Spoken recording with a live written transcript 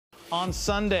On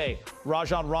Sunday,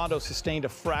 Rajon Rondo sustained a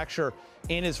fracture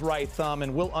in his right thumb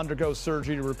and will undergo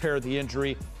surgery to repair the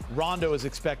injury. Rondo is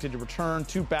expected to return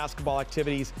to basketball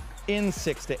activities in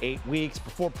 6 to 8 weeks.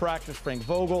 Before practice, Frank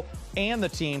Vogel and the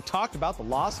team talked about the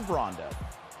loss of Rondo.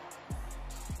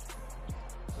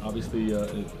 Obviously,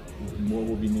 more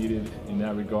will be needed in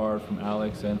that regard from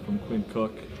Alex and from Quinn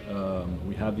Cook.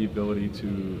 We have the ability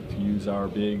to use our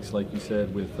bigs, like you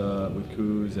said, with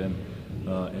Kuz and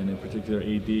in particular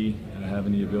AD,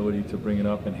 having the ability to bring it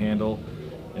up and handle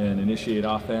and initiate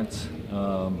offense.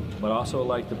 But also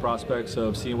like the prospects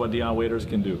of seeing what Dion Waiters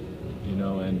can do, you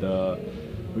know, and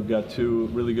we've got two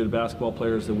really good basketball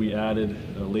players that we added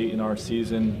late in our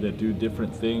season that do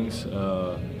different things,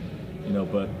 you know,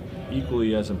 but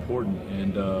equally as important.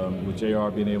 And with JR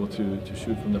being able to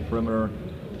shoot from the perimeter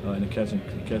and catch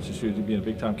and shoot, being a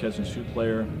big-time catch and shoot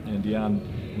player, and Dion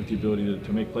with the ability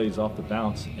to make plays off the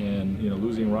bounce. And, you know,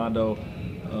 losing Rondo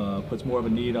puts more of a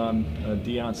need on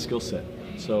Dion's skill set.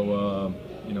 So,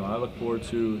 you know, I look forward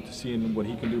to seeing what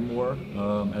he can do more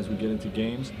as we get into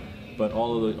games. But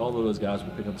all of those guys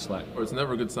will pick up the slack. It's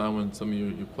never a good sign when some of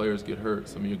your players get hurt,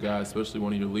 some of your guys, especially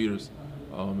one of your leaders.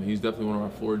 He's definitely one of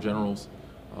our floor generals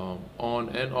on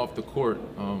and off the court,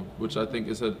 which I think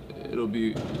it's a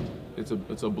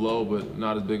blow, but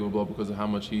not as big of a blow because of how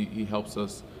much he helps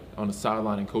us on the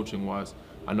sideline and coaching wise.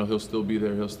 I know he'll still be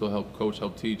there. He'll still help coach,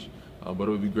 help teach. But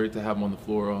it would be great to have him on the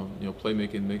floor, you know,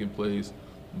 playmaking, making plays,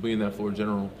 being that floor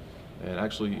general, and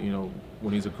actually, you know,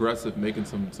 when he's aggressive, making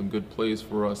some good plays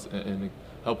for us and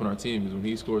helping our team. Because when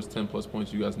he scores 10+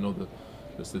 points, you guys know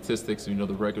the statistics, and you know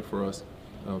the record for us.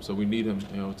 So we need him,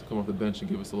 you know, to come off the bench and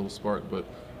give us a little spark. But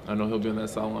I know he'll be on that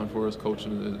sideline for us,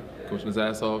 coaching his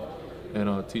ass off,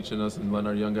 and teaching us and letting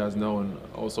our young guys know, and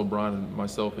also Brian and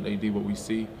myself and AD what we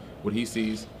see, what he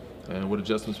sees, and what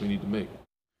adjustments we need to make.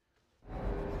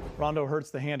 Rondo hurts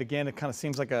the hand again. It kind of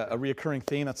seems like a reoccurring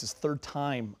theme. That's his third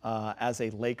time as a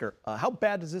Laker. How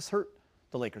bad does this hurt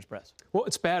the Lakers, Brez? Well,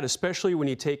 it's bad, especially when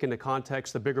you take into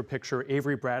context the bigger picture.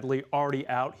 Avery Bradley already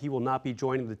out. He will not be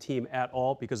joining the team at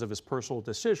all because of his personal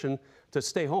decision to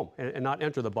stay home and not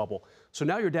enter the bubble. So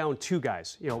now you're down two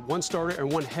guys, you know, one starter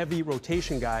and one heavy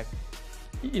rotation guy.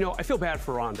 You know, I feel bad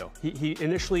for Rondo. He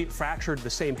initially fractured the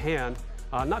same hand,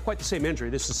 not quite the same injury.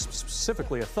 This is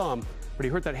specifically a thumb, but he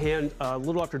hurt that hand a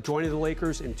little after joining the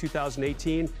Lakers in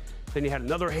 2018. Then he had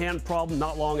another hand problem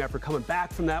not long after coming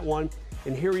back from that one.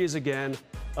 And here he is again,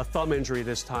 a thumb injury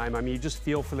this time. I mean, you just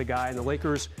feel for the guy. And the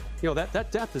Lakers, you know,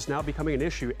 that depth is now becoming an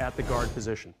issue at the guard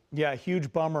position. Yeah,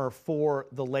 huge bummer for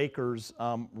the Lakers.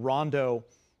 Rondo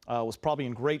was probably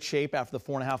in great shape after the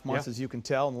 4.5 months, as you can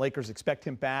tell. And the Lakers expect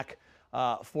him back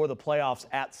for the playoffs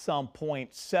at some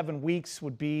point. 7 weeks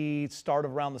would be start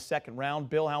of around the second round.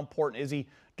 Bill, how important is he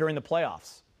during the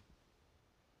playoffs?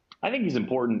 I think he's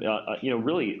important, you know,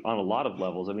 really on a lot of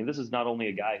levels. I mean, this is not only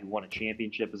a guy who won a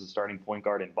championship as a starting point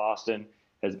guard in Boston,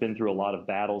 has been through a lot of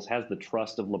battles, has the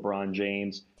trust of LeBron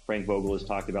James. Frank Vogel has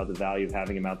talked about the value of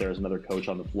having him out there as another coach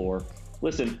on the floor.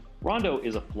 Listen, Rondo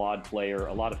is a flawed player.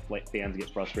 A lot of fans get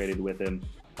frustrated with him.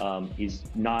 He's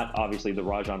not obviously the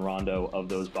Rajon Rondo of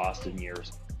those Boston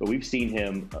years, but we've seen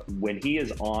him when he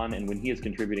is on and when he is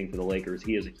contributing to the Lakers.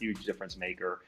 He is a huge difference maker.